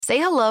Say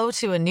hello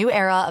to a new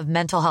era of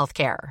mental health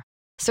care.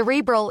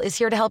 Cerebral is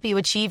here to help you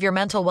achieve your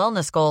mental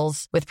wellness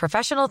goals with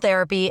professional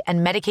therapy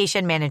and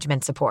medication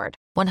management support.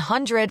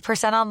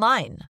 100%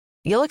 online.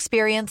 You'll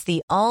experience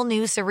the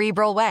all-new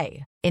Cerebral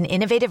Way, an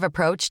innovative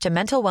approach to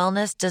mental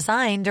wellness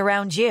designed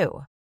around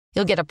you.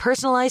 You'll get a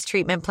personalized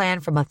treatment plan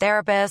from a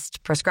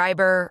therapist,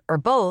 prescriber, or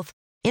both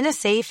in a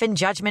safe and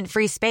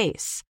judgment-free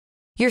space.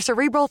 Your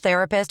Cerebral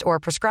therapist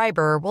or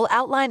prescriber will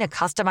outline a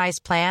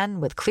customized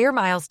plan with clear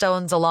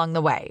milestones along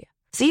the way,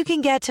 so you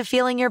can get to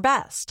feeling your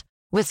best.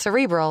 With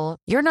Cerebral,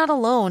 you're not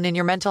alone in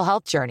your mental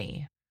health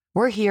journey.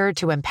 We're here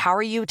to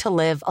empower you to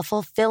live a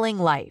fulfilling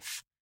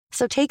life.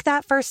 So take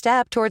that first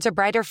step towards a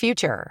brighter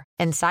future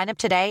and sign up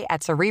today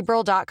at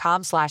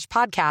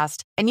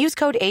Cerebral.com/podcast and use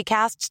code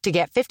ACAST to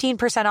get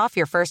 15% off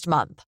your first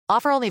month.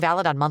 Offer only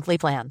valid on monthly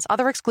plans.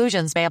 Other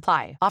exclusions may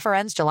apply. Offer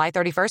ends July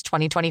 31st,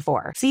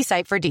 2024. See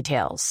site for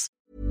details.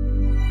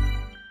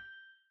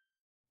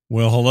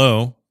 Well,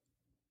 hello.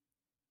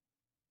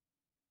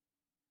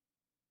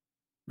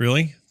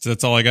 Really? So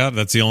that's all I got?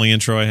 That's the only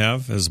intro I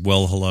have as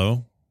well,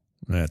 hello?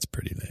 That's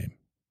pretty lame.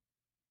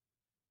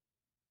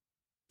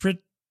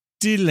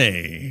 Pretty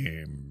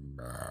lame.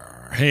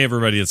 Hey,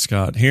 everybody, it's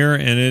Scott here,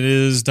 and it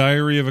is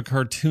Diary of a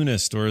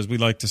Cartoonist, or as we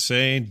like to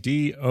say,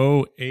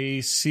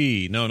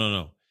 DOAC.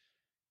 No.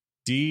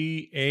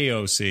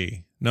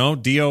 DAOC. No,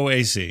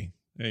 DOAC.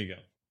 There you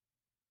go.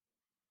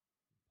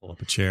 Pull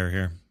up a chair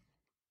here.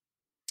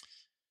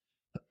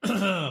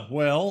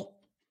 Well,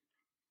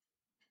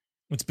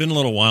 it's been a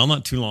little while,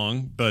 not too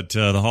long, but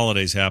the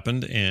holidays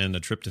happened, and a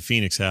trip to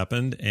Phoenix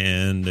happened,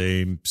 and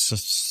a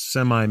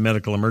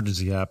semi-medical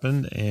emergency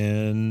happened,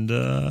 and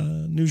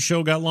a new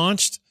show got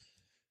launched.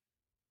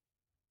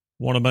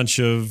 Won a bunch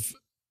of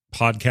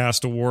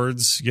podcast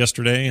awards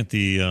yesterday at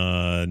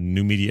the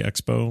New Media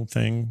Expo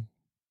thing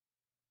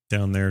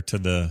down there to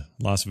the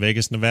Las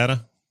Vegas,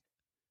 Nevada.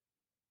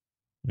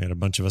 We had a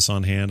bunch of us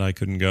on hand. I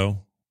couldn't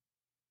go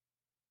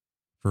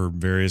for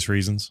various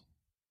reasons.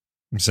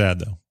 I'm sad,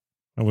 though.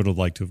 I would have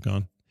liked to have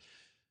gone.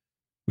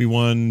 We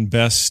won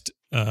best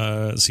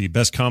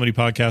comedy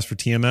podcast for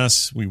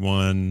TMS. We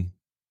won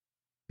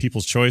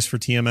People's Choice for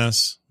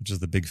TMS, which is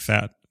the big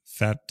fat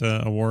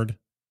award,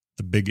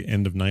 the big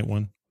end of night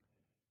one.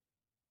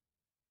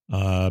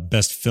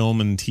 Best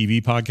film and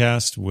TV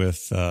podcast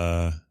with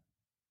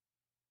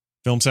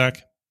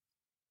FilmSack.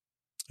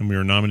 And we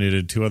were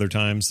nominated 2 other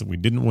times that we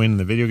didn't win in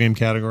the video game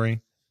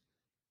category.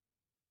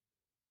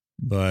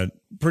 But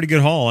pretty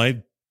good haul,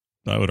 I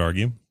would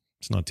argue.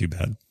 It's not too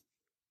bad.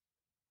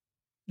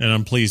 And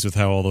I'm pleased with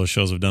how all those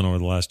shows have done over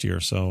the last year.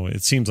 So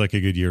it seems like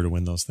a good year to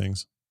win those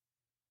things.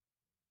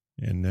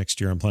 And next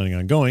year I'm planning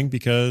on going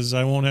because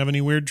I won't have any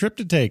weird trip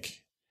to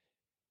take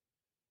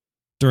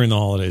during the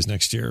holidays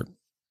next year.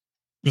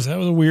 Because that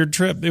was a weird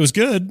trip. It was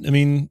good. I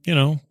mean,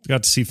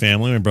 got to see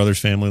family. My brother's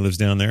family lives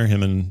down there.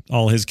 Him and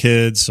all his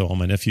kids. So all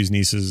my nephews,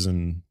 nieces,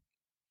 and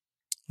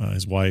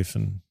his wife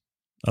and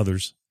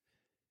others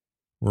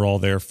were all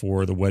there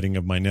for the wedding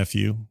of my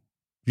nephew.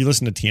 If you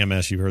listen to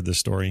TMS, you've heard this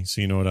story, so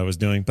you know what I was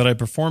doing. But I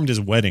performed his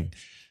wedding,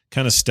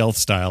 kind of stealth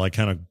style. I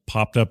kind of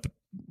popped up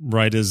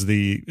right as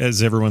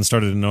everyone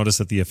started to notice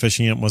that the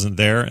officiant wasn't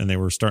there, and they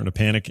were starting to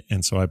panic.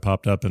 And so I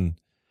popped up and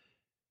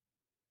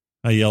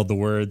I yelled the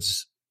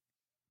words,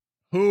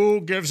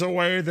 "Who gives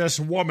away this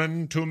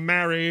woman to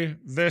marry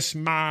this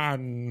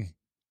man?"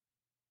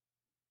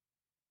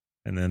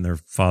 And then their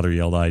father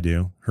yelled, "I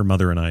do." Her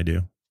mother and I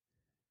do.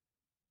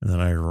 And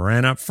then I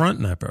ran up front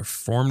and I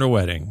performed a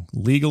wedding,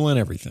 legal and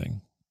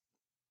everything.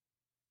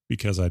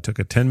 Because I took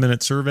a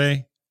 10-minute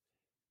survey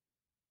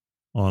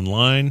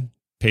online,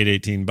 paid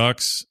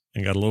 $18,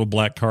 and got a little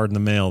black card in the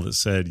mail that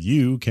said,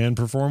 "You can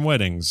perform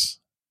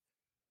weddings."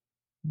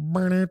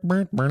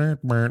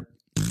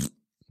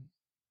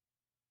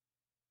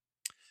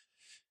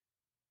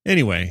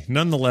 Anyway,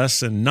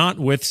 nonetheless, and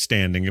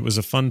notwithstanding, it was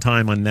a fun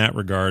time on that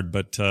regard,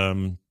 but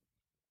I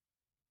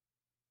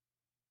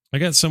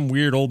got some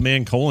weird old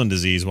man colon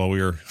disease while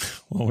we were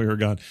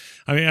gone.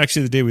 I mean,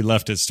 actually, the day we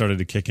left, it started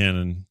to kick in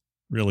and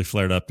really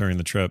flared up during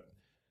the trip.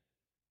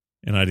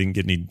 And I didn't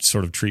get any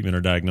sort of treatment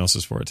or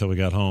diagnosis for it till we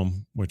got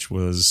home, which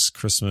was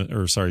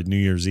New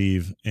Year's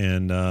Eve.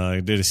 And I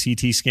did a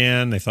CT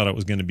scan. They thought it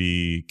was going to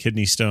be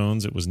kidney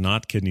stones. It was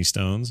not kidney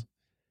stones.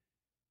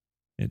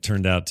 It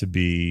turned out to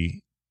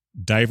be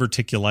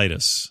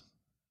diverticulitis,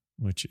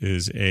 which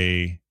is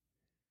a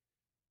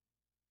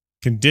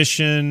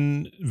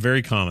condition,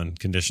 very common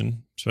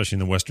condition, especially in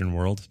the Western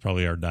world,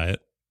 probably our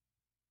diet,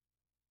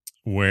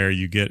 where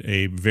you get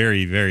a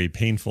very, very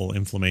painful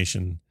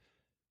inflammation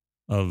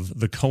of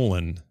the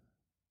colon.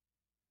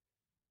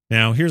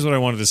 Now, here's what I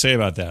wanted to say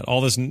about that. All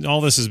this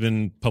has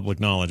been public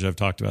knowledge. I've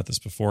talked about this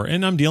before,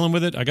 and I'm dealing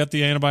with it. I got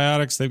the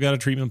antibiotics. They've got a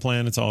treatment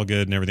plan. It's all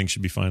good, and everything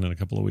should be fine in a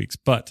couple of weeks.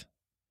 But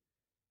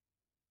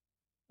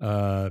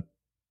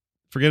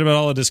forget about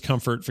all the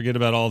discomfort. Forget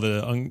about all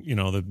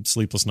the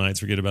sleepless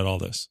nights. Forget about all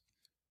this.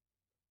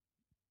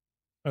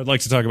 I'd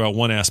like to talk about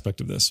one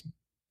aspect of this,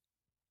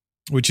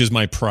 which is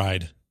my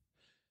pride.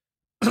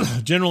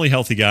 generally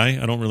healthy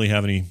guy. I don't really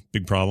have any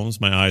big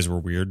problems. My eyes were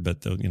weird,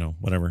 but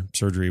whatever.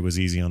 Surgery was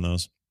easy on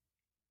those.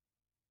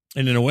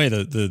 And in a way,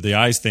 the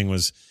eyes thing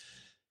was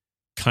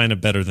kind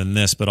of better than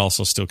this, but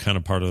also still kind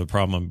of part of the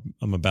problem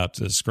I'm about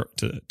to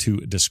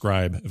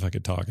describe, if I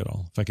could talk at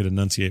all. If I could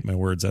enunciate my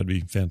words, that'd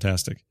be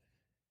fantastic.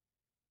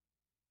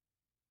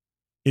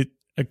 It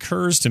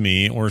occurs to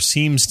me, or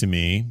seems to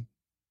me,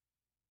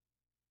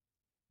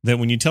 that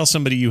when you tell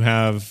somebody you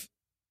have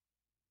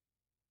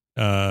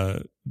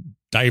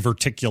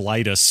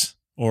diverticulitis,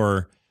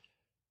 or,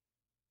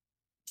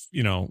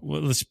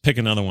 let's pick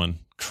another one,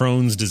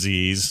 Crohn's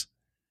disease,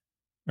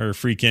 or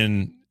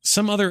freaking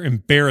some other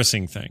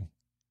embarrassing thing.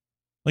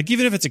 Like,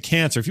 even if it's a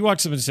cancer, if you walk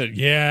to somebody and said,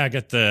 yeah, I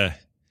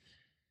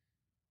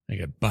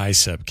got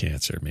bicep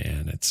cancer,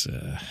 man. It's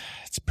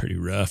pretty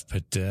rough,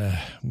 but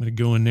I'm going to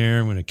go in there.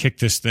 I'm going to kick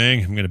this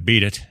thing. I'm going to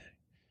beat it.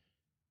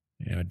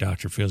 Yeah, my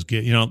doctor feels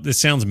good. This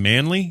sounds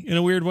manly in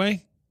a weird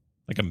way,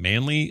 like a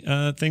manly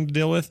thing to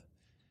deal with.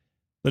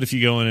 But if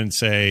you go in and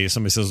say,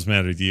 somebody says what's the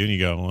matter with you, and you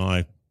go, well,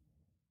 I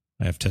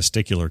have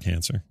testicular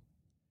cancer.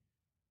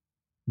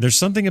 There's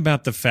something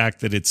about the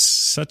fact that it's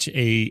such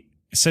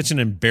an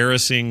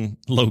embarrassing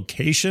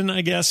location,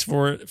 I guess,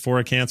 for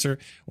a cancer,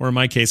 or in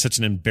my case, such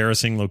an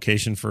embarrassing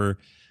location for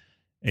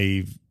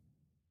a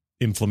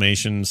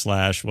inflammation /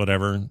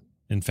 whatever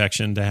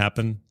infection to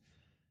happen.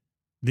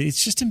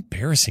 It's just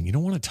embarrassing. You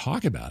don't want to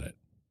talk about it.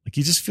 Like,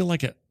 you just feel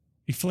like a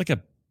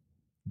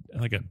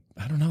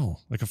I don't know,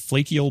 like a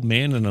flaky old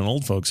man in an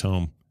old folks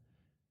home.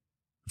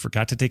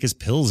 Forgot to take his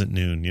pills at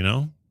noon,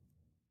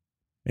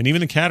 And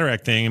even the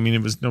cataract thing, I mean,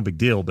 it was no big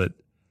deal, but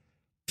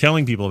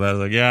telling people about it,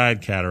 like, yeah, I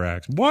had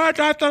cataracts. What?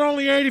 I thought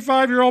only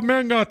 85-year-old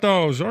men got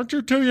those. Aren't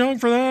you too young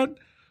for that?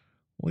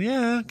 Well,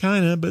 yeah,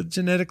 kind of, but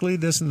genetically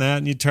this and that.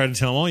 And you try to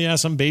tell them, oh, yeah,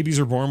 some babies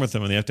are born with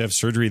them and they have to have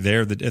surgery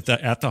there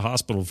at the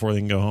hospital before they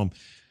can go home.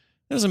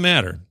 It doesn't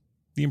matter.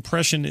 The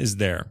impression is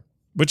there,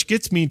 which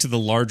gets me to the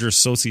larger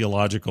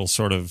sociological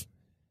sort of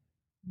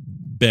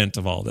bent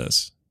of all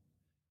this,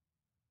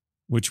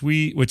 which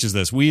is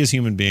this. We as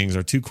human beings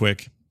are too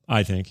quick,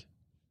 I think,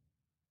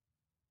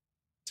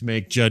 to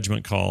make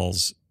judgment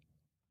calls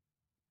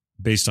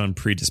based on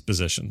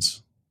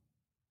predispositions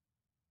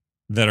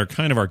that are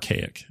kind of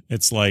archaic.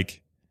 It's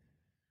like,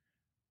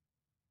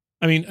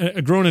 I mean,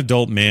 a grown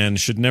adult man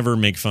should never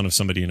make fun of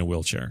somebody in a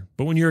wheelchair.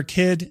 But when you're a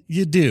kid,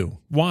 you do.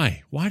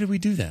 Why? Why do we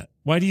do that?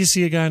 Why do you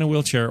see a guy in a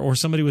wheelchair or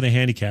somebody with a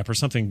handicap or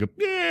something go,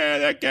 yeah,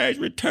 that guy's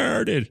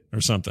retarded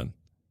or something?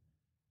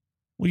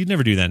 Well, you'd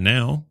never do that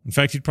now. In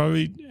fact, you'd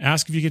probably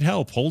ask if you could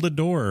help, hold a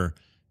door,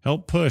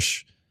 help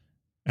push,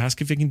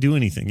 ask if you can do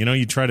anything.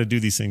 You try to do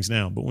these things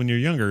now. But when you're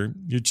younger,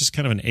 you're just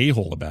kind of an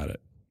a-hole about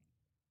it.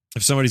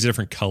 If somebody's a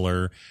different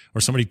color,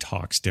 or somebody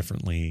talks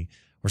differently,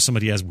 or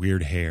somebody has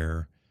weird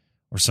hair,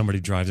 or somebody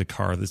drives a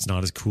car that's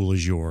not as cool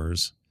as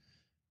yours,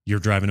 you're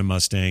driving a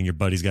Mustang, your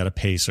buddy's got a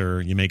Pacer,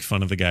 you make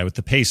fun of the guy with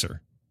the Pacer.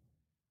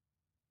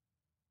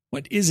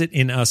 What is it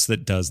in us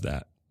that does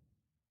that?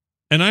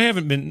 And I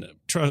haven't been,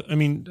 I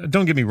mean,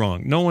 don't get me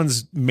wrong. No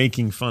one's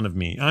making fun of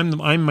me.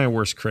 I'm my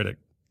worst critic.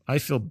 I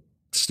feel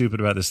stupid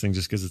about this thing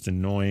just because it's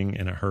annoying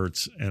and it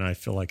hurts, and I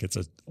feel like it's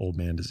an old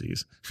man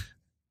disease.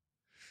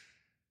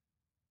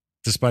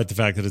 Despite the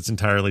fact that it's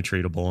entirely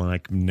treatable and I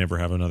can never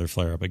have another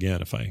flare up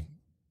again if I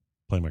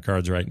play my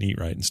cards right and eat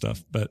right and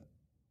stuff. But,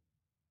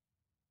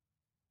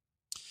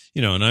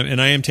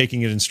 and I am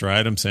taking it in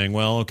stride. I'm saying,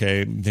 well,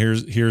 okay,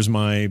 here's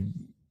my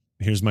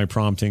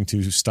prompting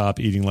to stop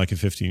eating like a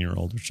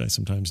 15-year-old, which I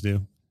sometimes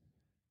do.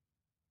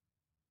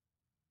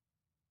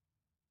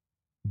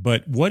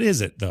 But what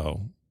is it,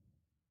 though,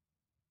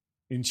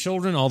 in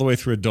children all the way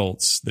through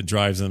adults that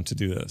drives them to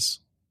do this?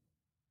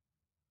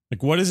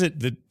 Like, what is it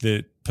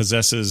that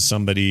possesses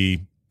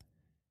somebody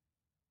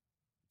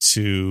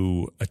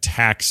to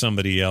attack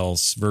somebody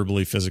else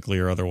verbally, physically,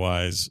 or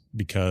otherwise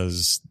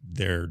because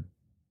there's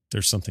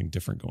something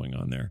different going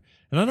on there?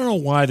 And I don't know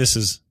why this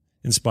has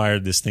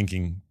inspired this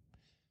thinking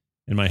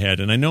in my head.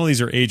 And I know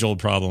these are age-old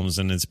problems,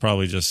 and it's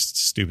probably just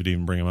stupid to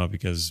even bring them up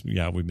because,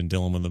 yeah, we've been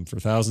dealing with them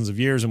for thousands of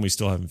years, and we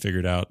still haven't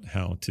figured out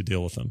how to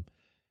deal with them.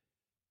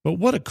 But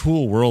what a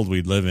cool world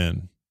we'd live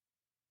in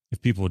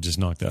if people would just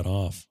knock that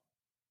off.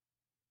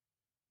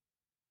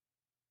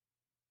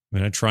 I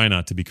mean, I try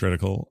not to be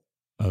critical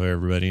of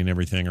everybody and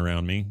everything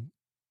around me,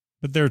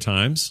 but there are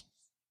times,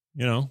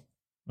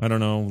 I don't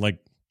know, like,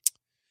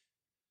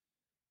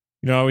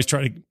 I always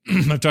try to,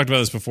 I've talked about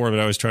this before, but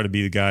I always try to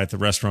be the guy at the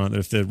restaurant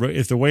that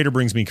if the waiter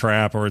brings me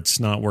crap or it's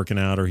not working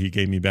out or he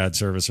gave me bad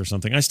service or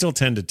something, I still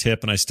tend to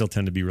tip and I still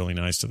tend to be really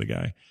nice to the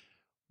guy.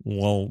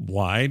 Well,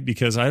 why?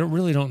 Because I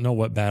really don't know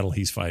what battle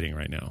he's fighting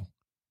right now.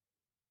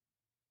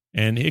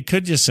 And it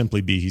could just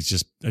simply be he's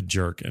just a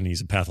jerk and he's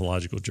a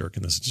pathological jerk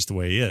and this is just the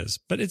way he is.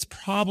 But it's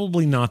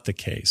probably not the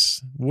case.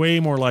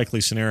 Way more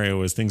likely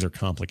scenario is things are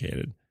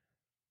complicated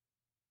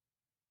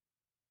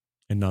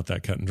and not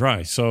that cut and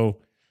dry. So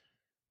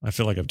I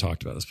feel like I've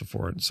talked about this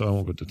before, so I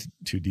won't go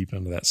too deep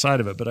into that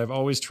side of it. But I've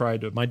always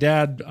tried to. My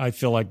dad, I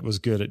feel like, was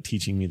good at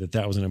teaching me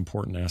that was an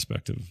important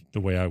aspect of the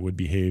way I would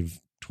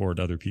behave toward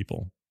other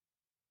people.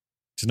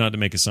 to not to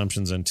make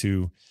assumptions, and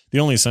to the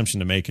only assumption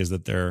to make is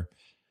that there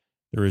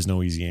is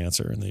no easy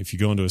answer. And if you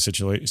go into a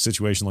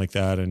situation like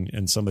that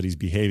and somebody's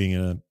behaving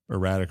in a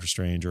erratic or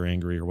strange or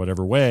angry or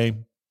whatever way,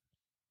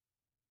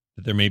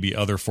 that there may be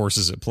other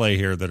forces at play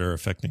here that are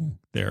affecting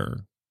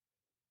their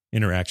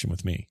interaction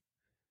with me.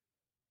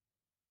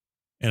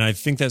 And I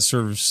think that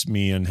serves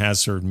me and has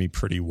served me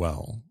pretty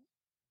well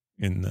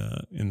in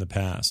the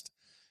past.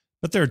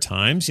 But there are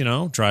times,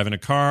 driving a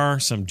car,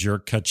 some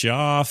jerk cuts you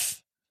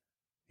off.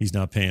 He's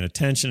not paying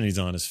attention. He's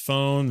on his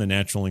phone. The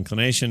natural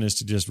inclination is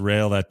to just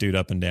rail that dude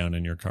up and down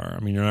in your car. I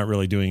mean, you're not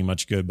really doing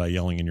much good by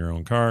yelling in your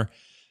own car.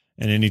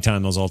 And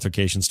anytime those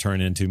altercations turn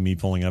into me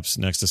pulling up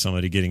next to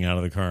somebody, getting out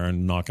of the car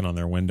and knocking on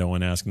their window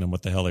and asking them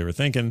what the hell they were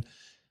thinking,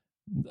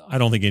 I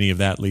don't think any of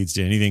that leads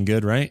to anything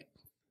good, right?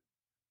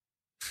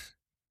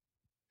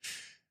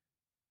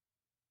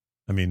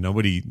 I mean,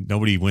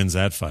 nobody wins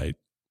that fight.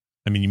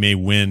 I mean, you may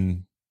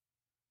win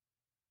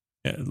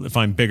if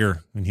I'm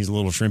bigger and he's a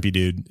little shrimpy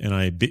dude and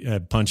I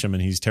punch him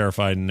and he's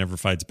terrified and never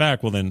fights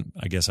back. Well, then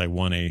I guess I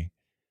won a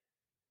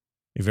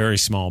very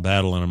small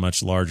battle in a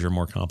much larger,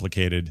 more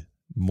complicated,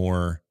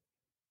 more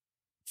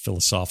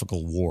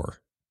philosophical war.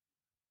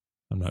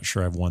 I'm not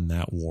sure I've won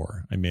that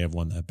war. I may have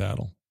won that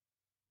battle.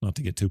 Not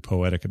to get too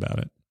poetic about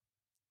it.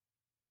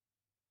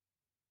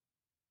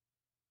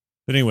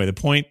 But anyway, the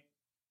point,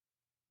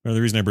 or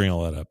the reason I bring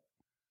all that up,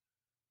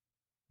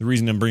 the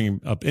reason I'm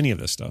bringing up any of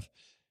this stuff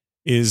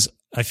is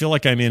I feel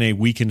like I'm in a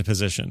weakened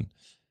position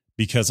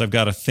because I've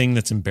got a thing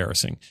that's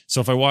embarrassing.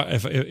 So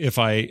if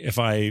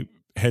I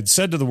had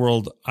said to the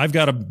world, I've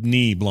got a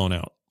knee blown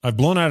out. I've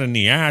blown out a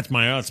knee. It's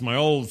my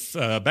old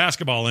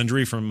basketball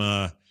injury from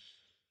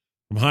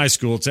high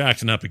school. It's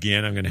acting up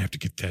again. I'm going to have to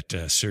get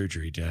that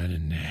surgery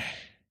done.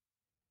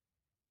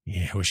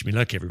 And wish me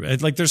luck, everybody.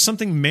 Like, there's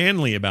something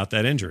manly about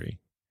that injury.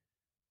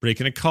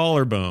 Breaking a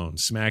collarbone,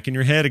 smacking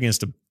your head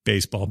against a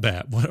baseball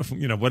bat,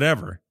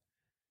 whatever.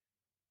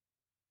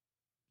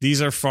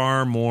 These are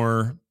far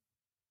more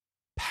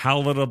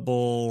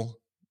palatable,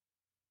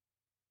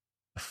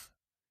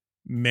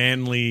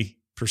 manly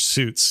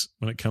pursuits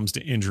when it comes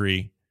to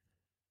injury.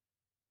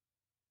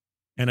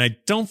 And I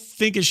don't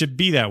think it should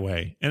be that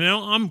way. And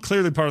I'm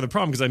clearly part of the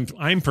problem because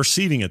I'm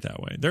perceiving it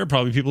that way. There are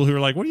probably people who are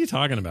like, what are you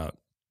talking about?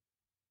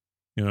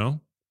 But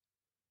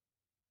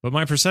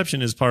my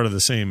perception is part of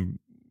the same.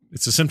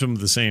 It's a symptom of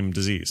the same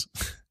disease.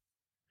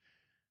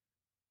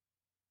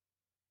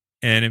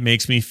 And it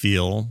makes me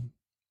feel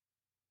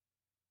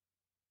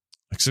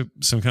like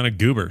some kind of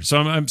goober. So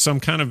I'm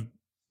kind of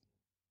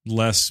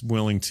less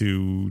willing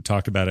to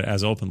talk about it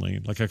as openly.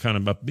 Like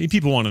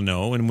people want to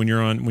know. And when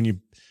you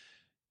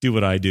do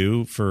what I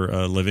do for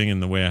a living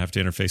and the way I have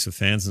to interface with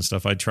fans and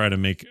stuff, I try to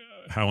make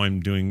how I'm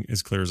doing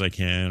as clear as I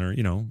can, or,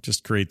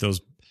 just create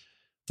those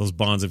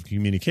bonds of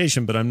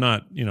communication. But I'm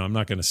not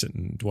going to sit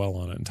and dwell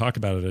on it and talk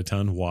about it a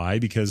ton. Why?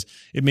 Because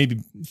it may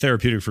be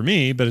therapeutic for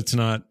me, but it's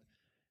not.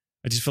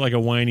 I just feel like a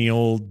whiny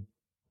old,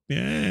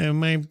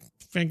 I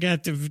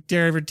got the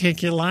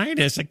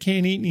diverticulitis. I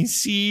can't eat any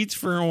seeds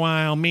for a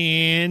while,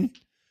 man.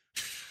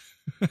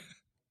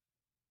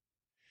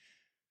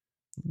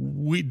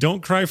 We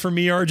don't cry for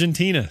me,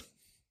 Argentina.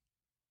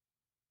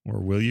 Or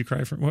will you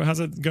cry for me? How's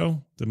that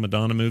go? The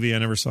Madonna movie I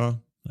never saw?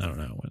 I don't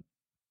know how it went.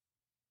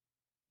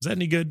 Is that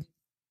any good?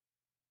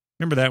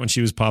 Remember that when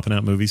she was popping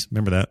out movies?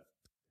 Remember that?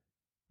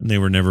 And they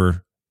were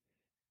never...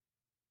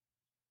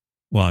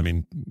 Well, I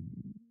mean,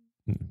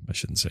 I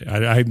shouldn't say.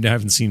 I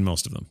haven't seen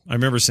most of them. I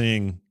remember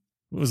seeing...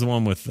 What was the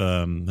one with...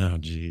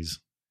 The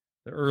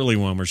early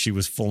one where she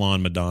was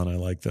full-on Madonna,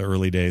 like the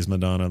early days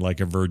Madonna, like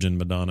a virgin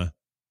Madonna.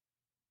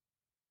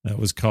 That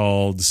was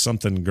called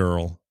something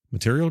girl.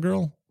 Material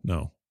Girl?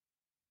 No.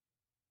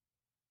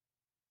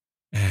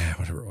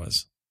 Whatever it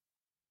was.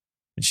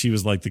 And she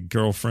was like the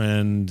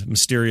girlfriend,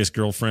 mysterious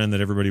girlfriend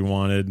that everybody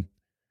wanted.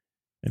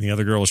 And the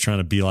other girl was trying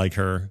to be like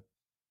her.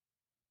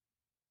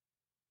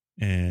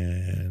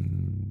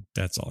 And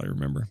that's all I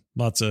remember.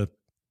 Lots of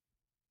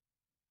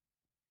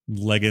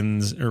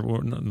leggings,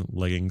 or not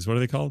leggings. What are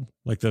they called?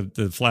 Like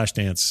the flash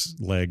dance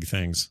leg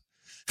things.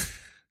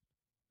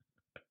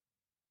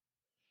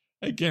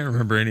 I can't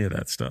remember any of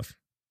that stuff.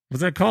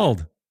 What's that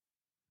called?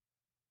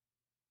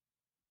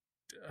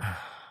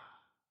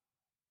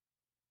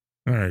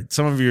 All right.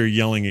 Some of you are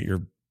yelling at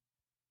your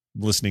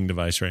listening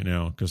device right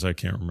now because I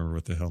can't remember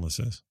what the hell this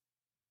is.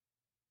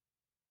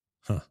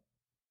 Huh.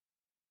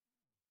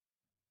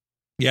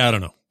 Yeah, I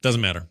don't know.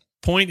 Doesn't matter.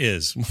 Point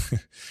is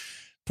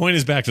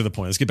back to the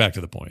point. Let's get back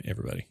to the point,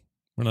 everybody.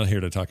 We're not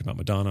here to talk about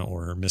Madonna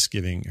or her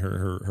misgiving,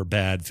 her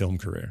bad film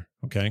career.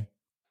 Okay.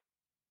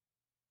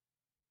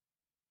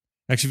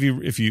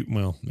 Actually, if you,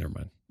 well, never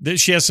mind.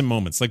 She has some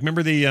moments. Like,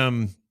 remember the, I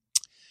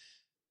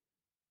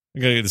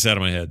got to get this out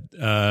of my head.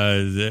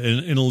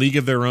 In A League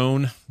of Their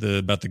Own,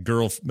 about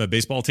the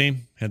baseball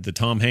team, had the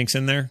Tom Hanks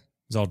in there. He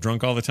was all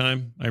drunk all the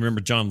time. I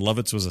remember John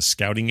Lovitz was a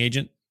scouting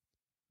agent.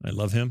 I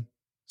love him.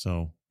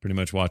 So pretty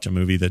much watch a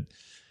movie that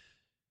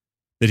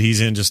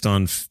he's in just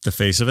on the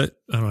face of it.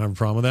 I don't have a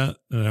problem with that.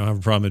 I don't have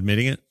a problem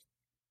admitting it.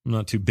 I'm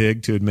not too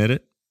big to admit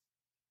it.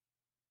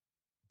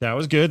 That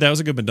was good. That was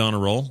a good Madonna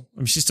role. I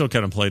mean, she still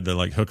kind of played the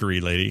like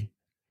hookery lady,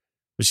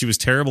 but she was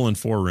terrible in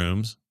Four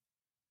Rooms.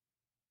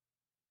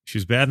 She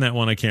was bad in that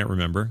one. I can't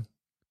remember.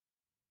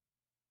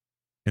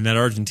 And that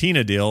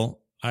Argentina deal,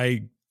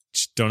 I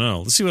just don't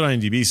know. Let's see what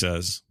IMDb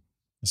says.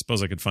 I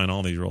suppose I could find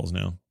all these roles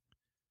now.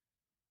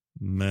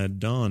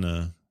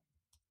 Madonna.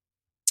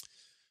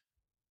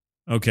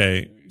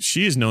 Okay.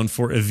 She is known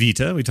for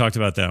Evita. We talked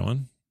about that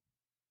one.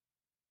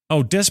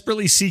 Oh,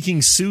 Desperately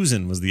Seeking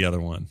Susan was the other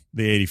one,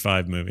 the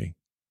 85 movie.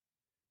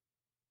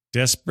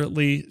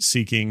 Desperately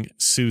Seeking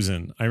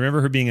Susan. I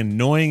remember her being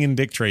annoying in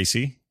Dick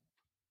Tracy.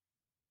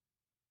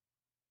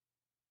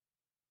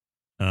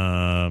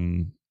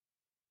 Let's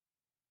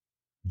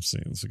see.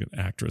 Let's look at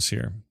actress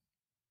here.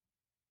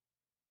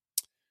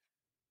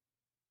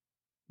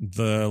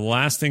 The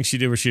last thing she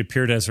did where she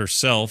appeared as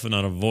herself and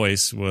not a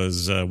voice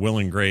was Will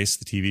and Grace,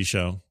 the TV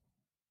show.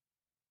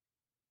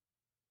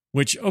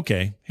 Which,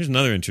 okay, here's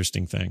another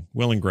interesting thing.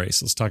 Will and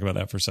Grace. Let's talk about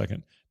that for a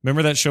second.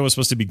 Remember that show was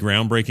supposed to be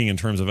groundbreaking in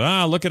terms of,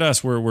 look at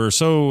us. We're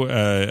so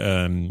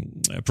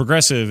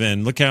progressive,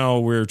 and look how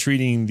we're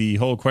treating the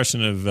whole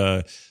question of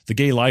the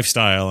gay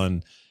lifestyle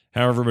and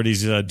how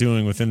everybody's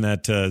doing within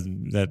that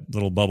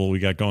little bubble we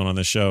got going on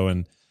this show.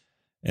 And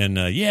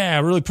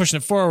really pushing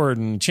it forward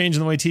and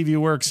changing the way TV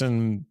works,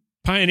 and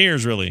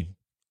pioneers, really.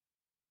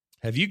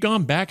 Have you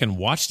gone back and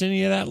watched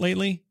any of that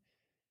lately?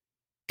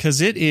 Because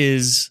it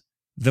is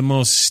the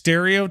most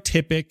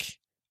stereotypic,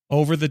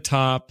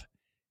 over-the-top,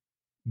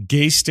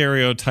 gay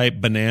stereotype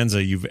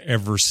bonanza you've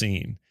ever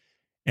seen.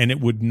 And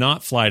it would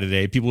not fly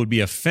today. People would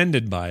be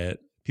offended by it.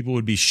 People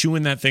would be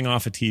shooing that thing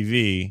off of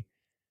TV.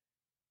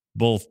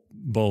 Both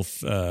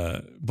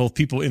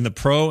people in the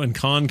pro and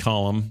con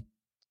column,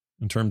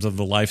 in terms of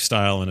the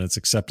lifestyle and its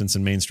acceptance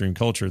in mainstream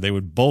culture, they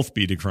would both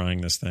be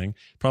decrying this thing,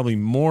 probably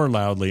more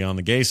loudly on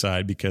the gay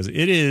side, because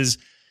it is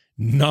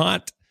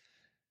not,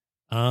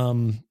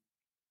 it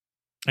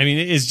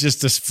is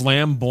just this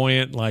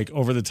flamboyant, like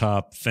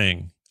over-the-top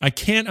thing. I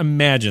can't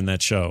imagine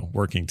that show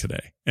working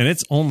today. And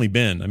it's only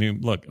been,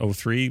 look,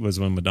 2003 was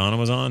when Madonna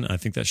was on. I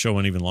think that show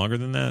went even longer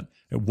than that.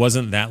 It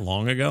wasn't that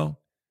long ago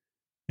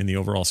in the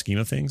overall scheme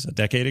of things, a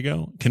decade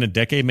ago. Can a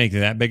decade make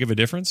that big of a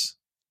difference?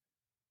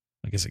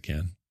 I guess it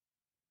can.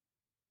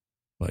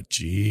 But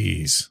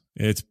geez,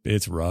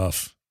 it's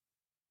rough.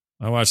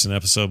 I watched an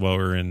episode while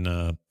we were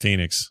in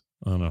Phoenix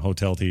on a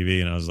hotel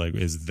TV, and I was like,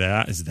 is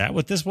that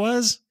what this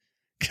was?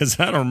 Because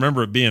I don't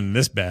remember it being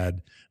this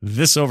bad,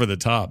 this over the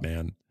top,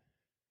 man.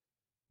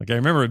 Like, I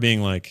remember it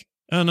being like,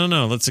 oh,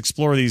 no, let's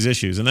explore these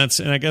issues. And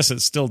I guess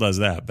it still does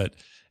that.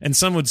 And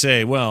some would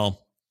say,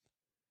 well,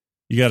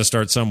 you got to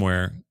start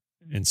somewhere.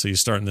 And so you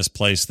start in this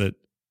place that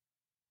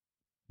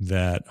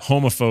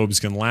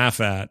homophobes can laugh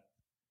at,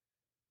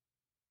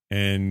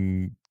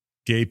 and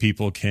gay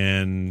people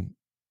can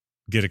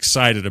get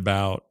excited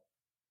about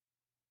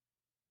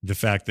the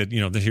fact that,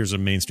 that here's a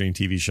mainstream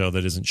TV show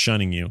that isn't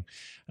shunning you.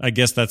 I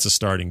guess that's a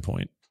starting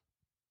point.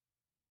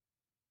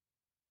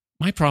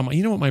 My problem,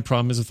 you know what my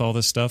problem is with all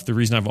this stuff? The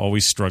reason I've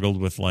always struggled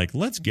with, like,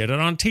 let's get it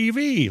on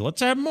TV. Let's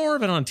have more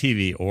of it on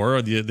TV.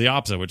 Or the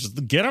opposite, which is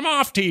get them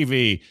off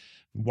TV.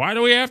 Why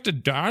do we have to,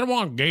 I don't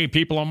want gay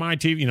people on my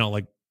TV.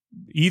 like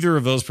either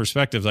of those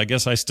perspectives, I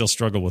guess I still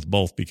struggle with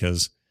both,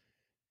 because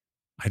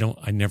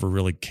I never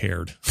really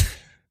cared.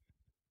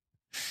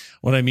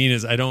 What I mean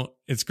is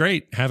it's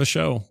great. Have a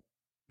show.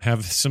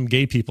 Have some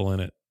gay people in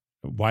it.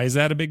 Why is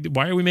that a big deal?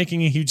 Why are we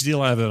making a huge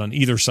deal out of it on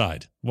either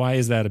side? Why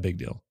is that a big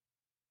deal?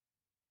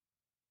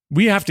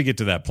 We have to get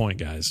to that point,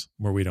 guys,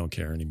 where we don't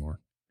care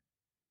anymore.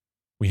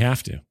 We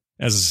have to.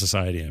 As a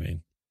society,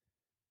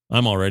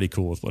 I'm already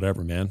cool with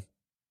whatever, man.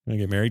 Want to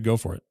get married? Go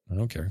for it. I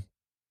don't care.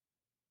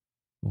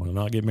 Want to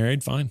not get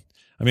married? Fine.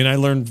 I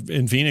learned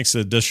in Phoenix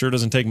that this sure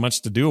doesn't take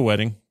much to do a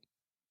wedding.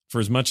 For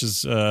as much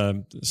as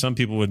some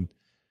people would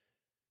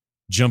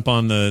jump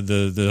on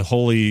the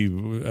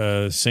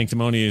holy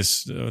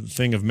sanctimonious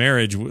thing of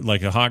marriage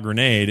like a hot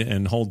grenade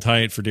and hold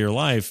tight for dear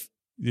life,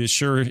 it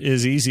sure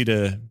is easy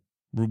to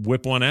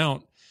whip one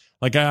out.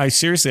 Like, I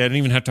seriously, I didn't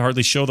even have to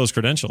hardly show those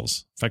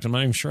credentials. In fact, I'm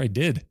not even sure I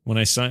did when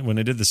I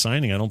did the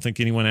signing. I don't think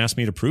anyone asked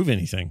me to prove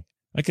anything.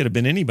 I could have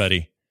been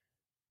anybody,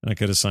 and I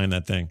could have signed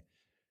that thing.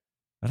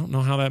 I don't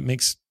know how that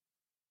makes.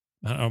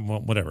 Well,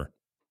 whatever.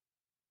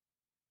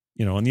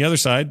 On the other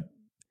side,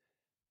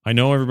 I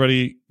know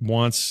everybody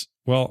wants.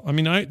 Well,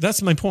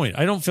 that's my point.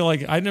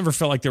 I never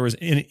felt like there was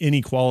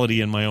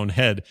inequality in my own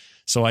head,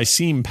 so I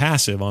seem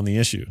passive on the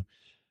issue.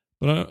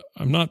 But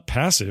I'm not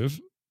passive.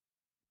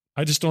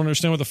 I just don't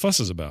understand what the fuss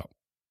is about.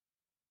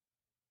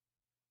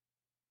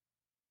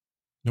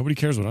 Nobody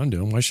cares what I'm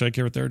doing. Why should I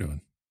care what they're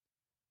doing?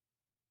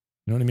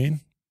 You know what I mean?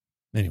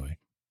 Anyway.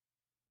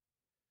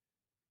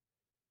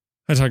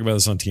 I talk about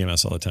this on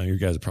TMS all the time. You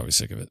guys are probably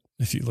sick of it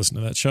if you listen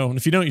to that show. And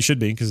if you don't, you should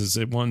be, because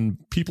it won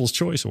People's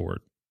Choice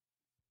Award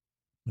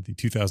at the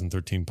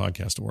 2013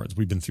 Podcast Awards.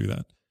 We've been through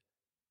that.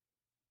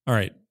 All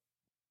right.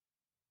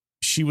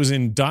 She was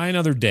in Die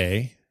Another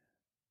Day,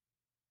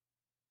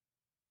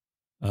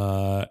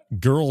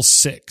 Girl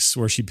 6,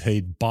 where she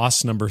played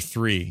boss number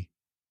 3.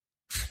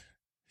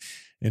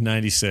 in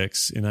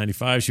 96. In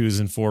 95, she was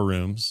in 4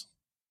 rooms.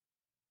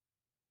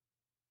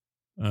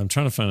 I'm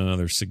trying to find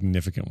another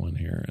significant one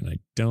here, and I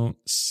don't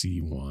see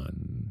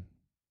one.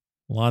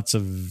 Lots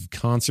of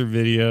concert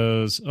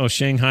videos. Oh,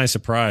 Shanghai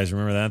Surprise.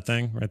 Remember that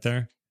thing right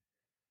there?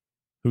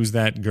 Who's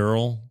that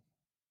girl?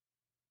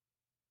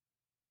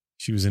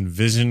 She was in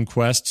Vision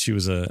Quest. She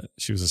was a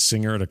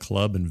singer at a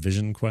club in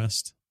Vision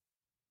Quest.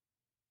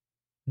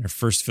 Her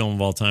first film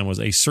of all time was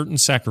A Certain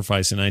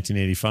Sacrifice in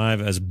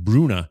 1985 as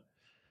Bruna.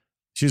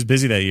 She was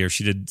busy that year.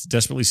 She did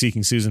Desperately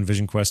Seeking Susan,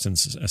 Vision Quest, and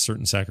A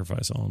Certain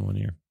Sacrifice all in one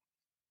year.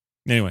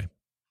 Anyway.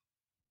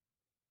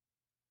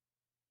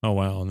 Oh,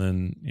 wow. And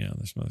then, yeah,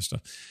 there's some other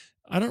stuff.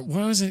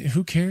 Why was it?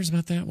 Who cares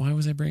about that? Why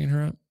was I bringing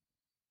her up?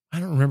 I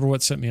don't remember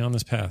what set me on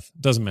this path.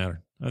 Doesn't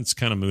matter. That's the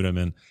kind of mood I'm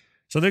in.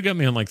 So they got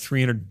me on like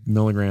 300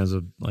 milligrams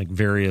of like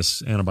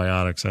various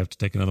antibiotics. I have to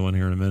take another one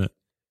here in a minute.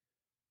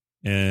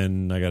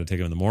 And I got to take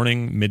them in the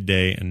morning,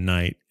 midday, and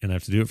night. And I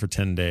have to do it for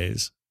 10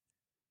 days.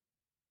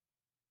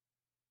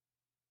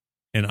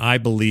 And I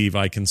believe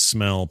I can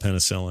smell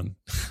penicillin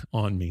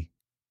on me.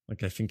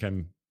 Like I think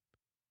I'm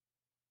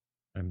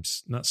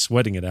not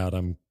sweating it out.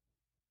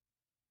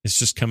 It's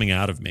just coming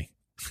out of me.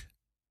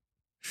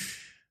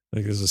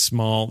 Like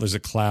there's a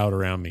cloud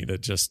around me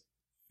that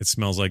it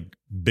smells like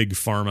Big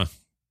Pharma.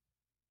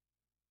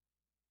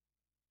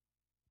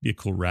 Be a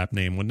cool rap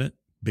name, wouldn't it?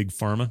 Big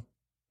Pharma.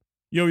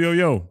 Yo, yo,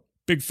 yo.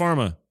 Big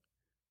Pharma.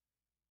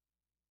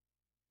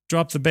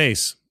 Drop the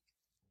bass.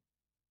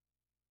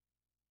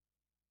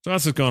 So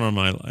that's what's going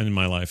on in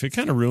my life. It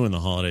kind of ruined the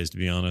holidays, to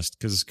be honest,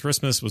 because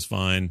Christmas was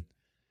fine.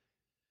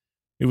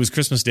 It was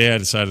Christmas Day. I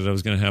decided I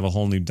was going to have a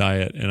whole new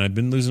diet, and I'd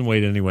been losing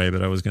weight anyway,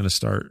 but I was going to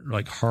start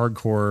like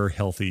hardcore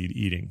healthy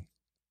eating.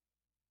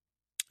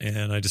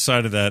 And I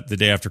decided that the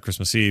day after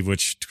Christmas Eve,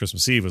 which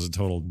Christmas Eve was a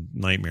total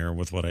nightmare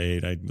with what I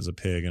ate. I was a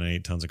pig and I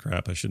ate tons of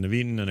crap I shouldn't have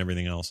eaten and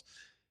everything else.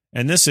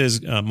 And this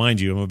is,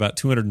 mind you, I'm about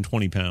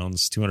 220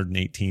 pounds,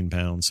 218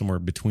 pounds, somewhere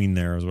between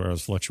there is where I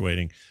was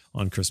fluctuating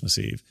on Christmas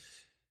Eve.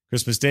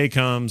 Christmas Day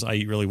comes. I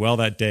eat really well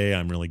that day.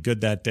 I'm really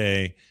good that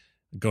day.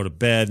 I go to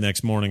bed.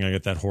 Next morning, I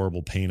get that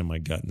horrible pain in my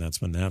gut. And that's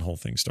when that whole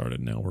thing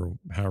started. Now we're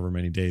however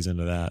many days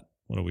into that.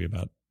 What are we,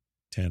 about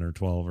 10 or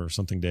 12 or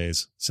something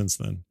days since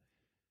then?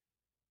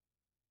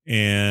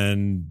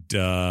 And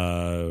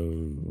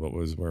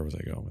where was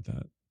I going with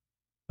that?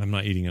 I'm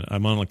not eating it.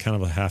 I'm on a kind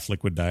of a half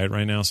liquid diet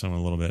right now, so I'm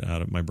a little bit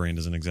out of my brain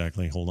doesn't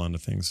exactly hold on to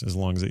things as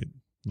long as it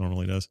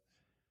normally does.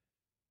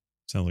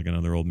 Sounds like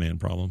another old man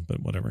problem, but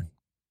whatever.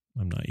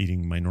 I'm not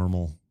eating my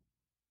normal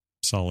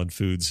solid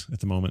foods at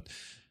the moment.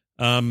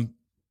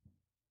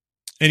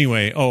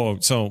 Anyway,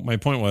 so my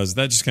point was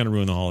that just kind of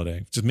ruined the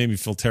holiday. Just made me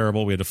feel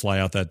terrible. We had to fly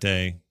out that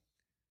day.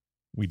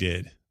 We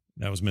did.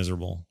 That was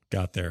miserable.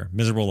 Got there.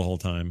 Miserable the whole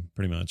time,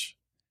 pretty much.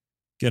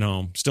 Get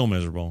home. Still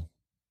miserable.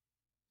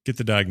 Get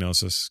the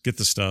diagnosis. Get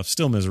the stuff.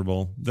 Still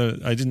miserable.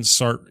 I didn't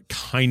start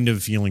kind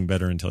of feeling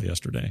better until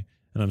yesterday.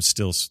 And it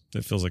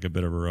feels like a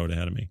bit of a road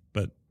ahead of me.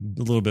 But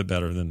a little bit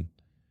better than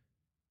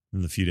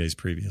the few days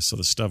previous. So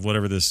the stuff,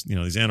 whatever these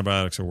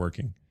antibiotics are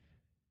working.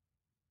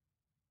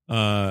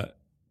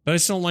 But I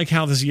still don't like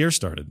how this year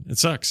started. It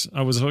sucks.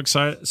 I was so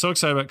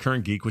excited about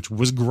Current Geek, which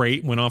was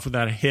great. Went off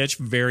without a hitch.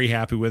 Very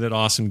happy with it.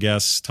 Awesome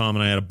guests. Tom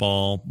and I had a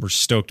ball. We're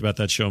stoked about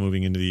that show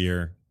moving into the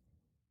year.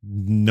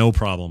 No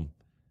problem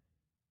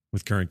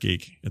with Current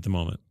Geek at the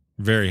moment.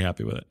 Very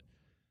happy with it.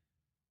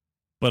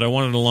 But I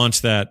wanted to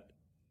launch that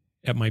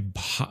at my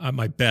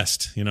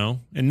best,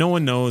 and no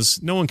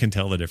one can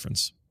tell the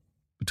difference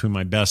between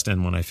my best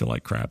and when I feel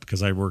like crap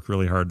because I work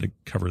really hard to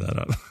cover that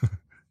up.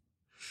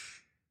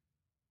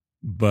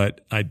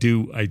 But I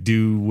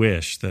do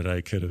wish that I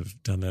could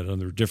have done that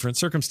under different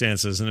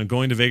circumstances. And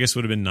going to Vegas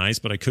would have been nice,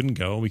 but I couldn't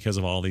go because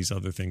of all these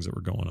other things that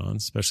were going on,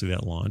 especially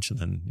that launch. And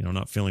then,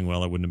 not feeling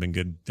well, I wouldn't have been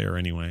good there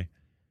anyway.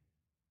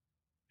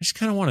 I just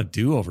kind of want a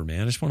do-over,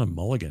 man. I just want a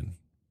mulligan.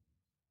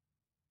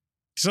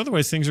 Because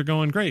otherwise things are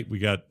going great. We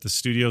got the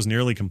studios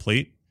nearly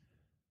complete.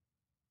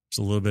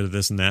 There's a little bit of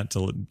this and that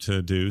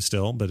to do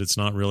still, but it's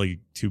not really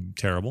too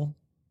terrible.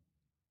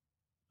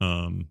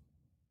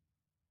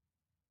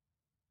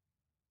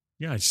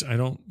 Yeah, I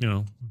don't,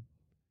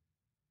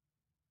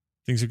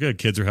 things are good.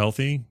 Kids are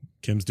healthy.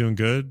 Kim's doing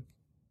good.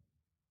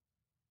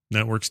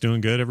 Network's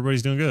doing good.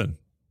 Everybody's doing good.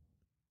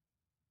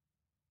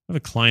 I have a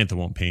client that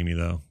won't pay me,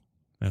 though.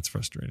 That's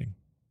frustrating.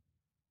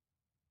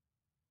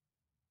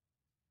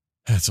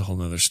 That's a whole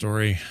nother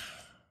story.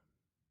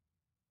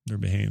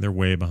 They're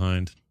way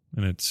behind,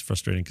 and it's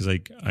frustrating because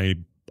I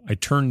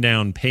turn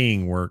down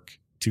paying work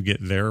to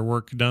get their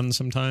work done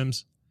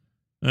sometimes.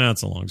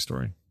 That's a long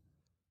story.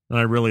 And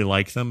I really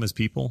like them as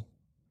people.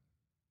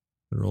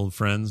 They're old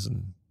friends,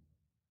 and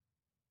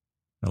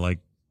I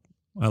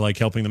like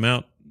helping them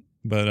out.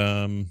 But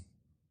I'm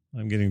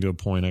getting to a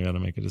point I got to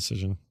make a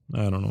decision.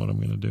 I don't know what I'm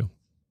going to do.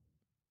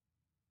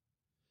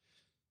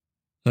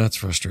 That's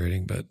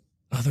frustrating, but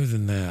other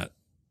than that,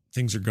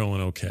 things are going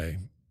okay.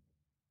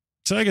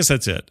 So I guess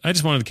that's it. I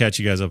just wanted to catch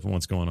you guys up on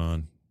what's going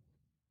on.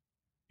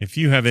 If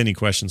you have any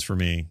questions for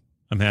me,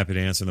 I'm happy to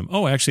answer them.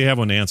 Oh, I actually have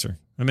one to answer.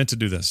 I meant to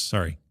do this.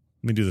 Sorry.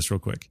 Let me do this real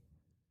quick.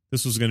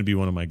 This was going to be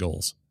one of my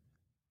goals.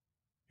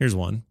 Here's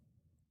one.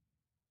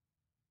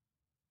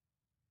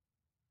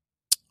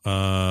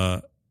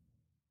 Here's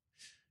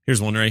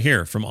one right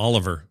here from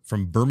Oliver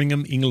from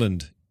Birmingham,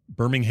 England.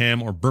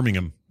 Birmingham or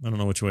Birmingham. I don't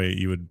know which way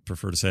you would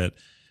prefer to say it.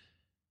 He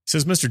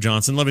says, Mr.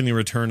 Johnson, loving the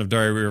return of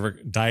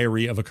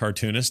Diary of a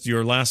Cartoonist.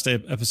 Your last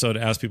episode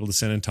asked people to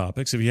send in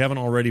topics. If you haven't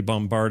already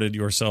bombarded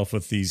yourself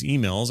with these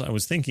emails, I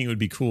was thinking it would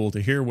be cool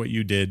to hear what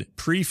you did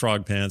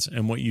pre-Frog Pants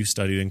and what you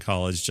studied in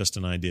college. Just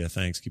an idea.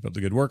 Thanks. Keep up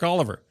the good work,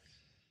 Oliver.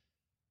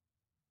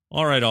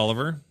 All right,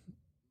 Oliver.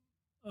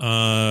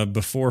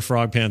 Before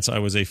Frog Pants, I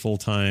was a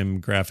full-time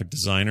graphic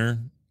designer.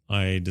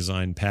 I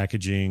designed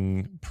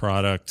packaging,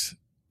 product,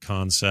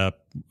 concept,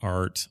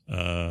 art,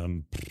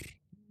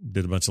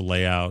 did a bunch of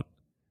layout.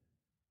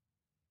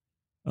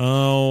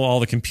 All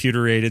the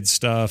computer-aided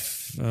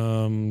stuff,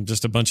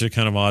 just a bunch of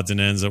kind of odds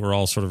and ends that were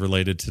all sort of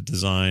related to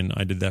design.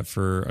 I did that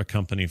for a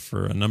company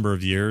for a number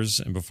of years,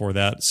 and before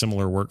that,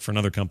 similar work for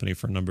another company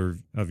for a number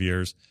of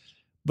years.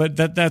 But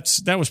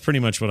that was pretty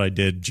much what I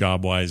did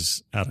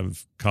job-wise out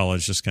of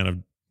college, just kind of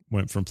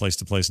went from place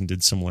to place and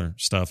did similar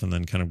stuff, and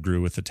then kind of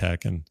grew with the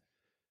tech and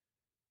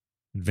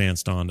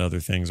advanced on to other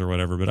things or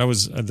whatever. But I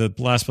was the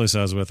last place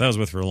I was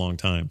with for a long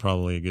time,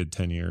 probably a good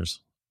 10 years,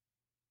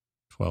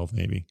 12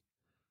 maybe.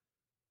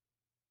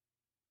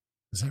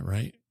 Is that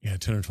right? Yeah,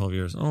 10 or 12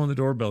 years. Oh, and the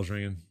doorbell's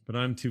ringing, but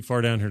I'm too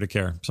far down here to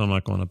care, so I'm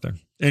not going up there.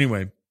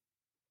 Anyway,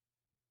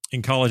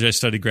 in college, I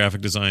studied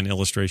graphic design,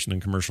 illustration,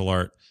 and commercial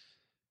art.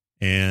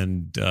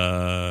 And,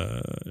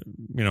 I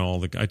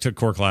took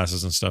core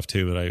classes and stuff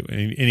too, but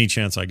any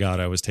chance I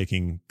got, I was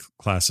taking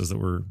classes that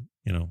were,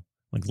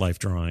 like life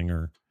drawing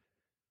or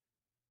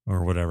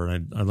whatever.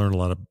 And I learned a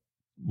lot of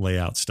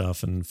layout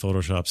stuff and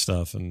Photoshop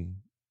stuff and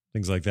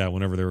things like that.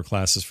 Whenever there were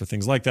classes for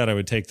things like that, I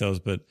would take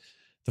those, but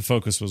the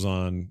focus was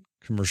on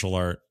commercial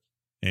art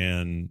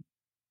and,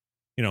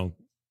 which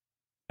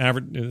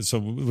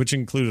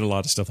included a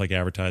lot of stuff like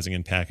advertising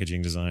and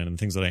packaging design and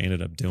things that I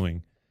ended up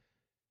doing.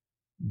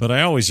 But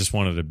I always just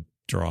wanted to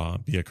draw,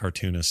 be a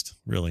cartoonist,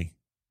 really.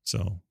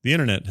 So the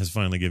internet has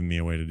finally given me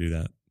a way to do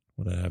that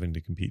without having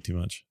to compete too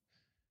much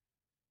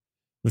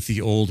with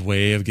the old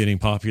way of getting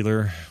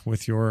popular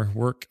with your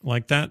work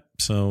like that.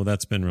 So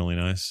that's been really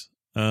nice.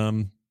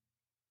 But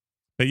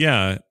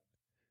yeah,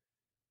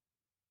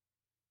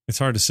 it's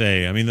hard to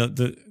say. I mean,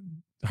 the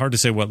hard to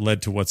say what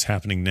led to what's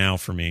happening now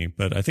for me,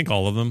 but I think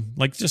all of them,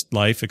 like just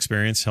life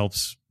experience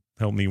helped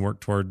me work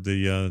toward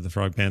the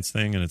Frog Pants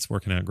thing, and it's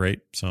working out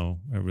great. So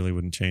I really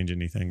wouldn't change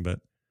anything, but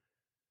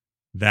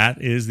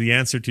that is the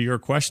answer to your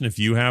question. If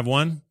you have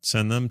one,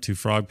 send them to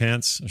Scott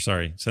at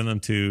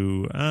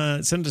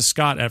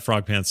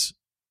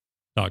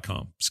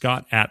frogpants.com,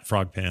 Scott at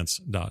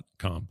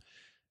frogpants.com.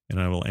 And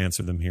I will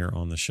answer them here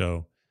on the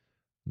show,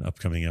 an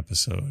upcoming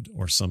episode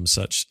or some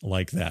such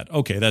like that.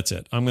 Okay, that's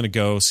it. I'm going to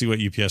go see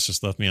what UPS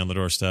just left me on the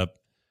doorstep.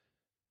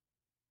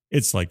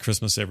 It's like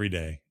Christmas every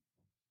day.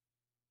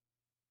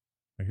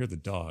 I hear the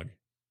dog.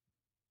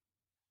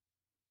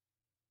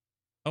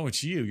 Oh,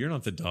 it's you. You're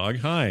not the dog.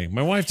 Hi.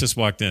 My wife just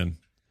walked in.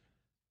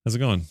 How's it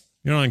going?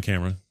 You're not on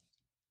camera.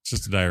 It's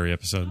just a diary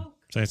episode. Oh,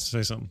 cool.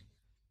 Say something.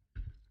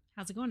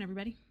 How's it going,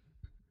 everybody?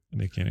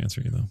 They can't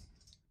answer you, though.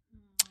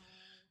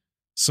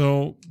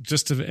 So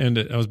just to end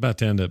it, I was about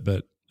to end it,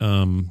 but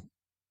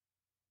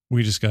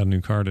we just got a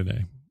new car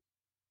today,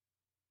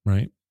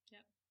 right?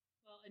 Yep.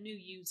 Well, a new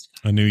used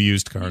car. A new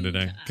used car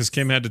today. Because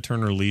Kim had to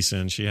turn her lease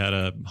in. She had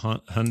a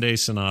Hyundai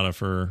Sonata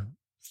for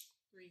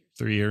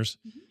 3 years.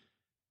 Mm-hmm.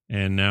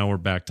 And now we're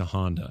back to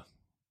Honda,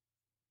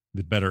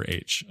 the better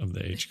H of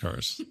the H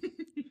cars.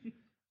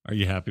 Are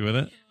you happy with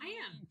it? I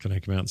am. Can I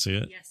come out and see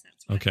it? Yes,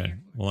 that's what okay.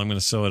 Well, I'm going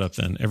to sew it up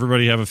then.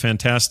 Everybody have a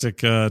fantastic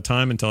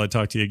time until I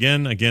talk to you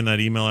again. Again,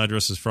 that email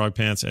address is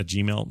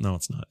frogpants@gmail. No,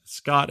 it's not.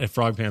 Scott at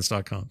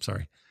frogpants.com.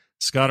 Sorry.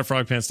 Scott at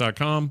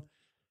frogpants.com.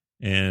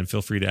 And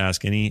feel free to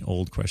ask any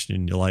old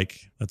question you like.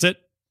 That's it.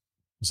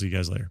 We'll see you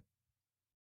guys later.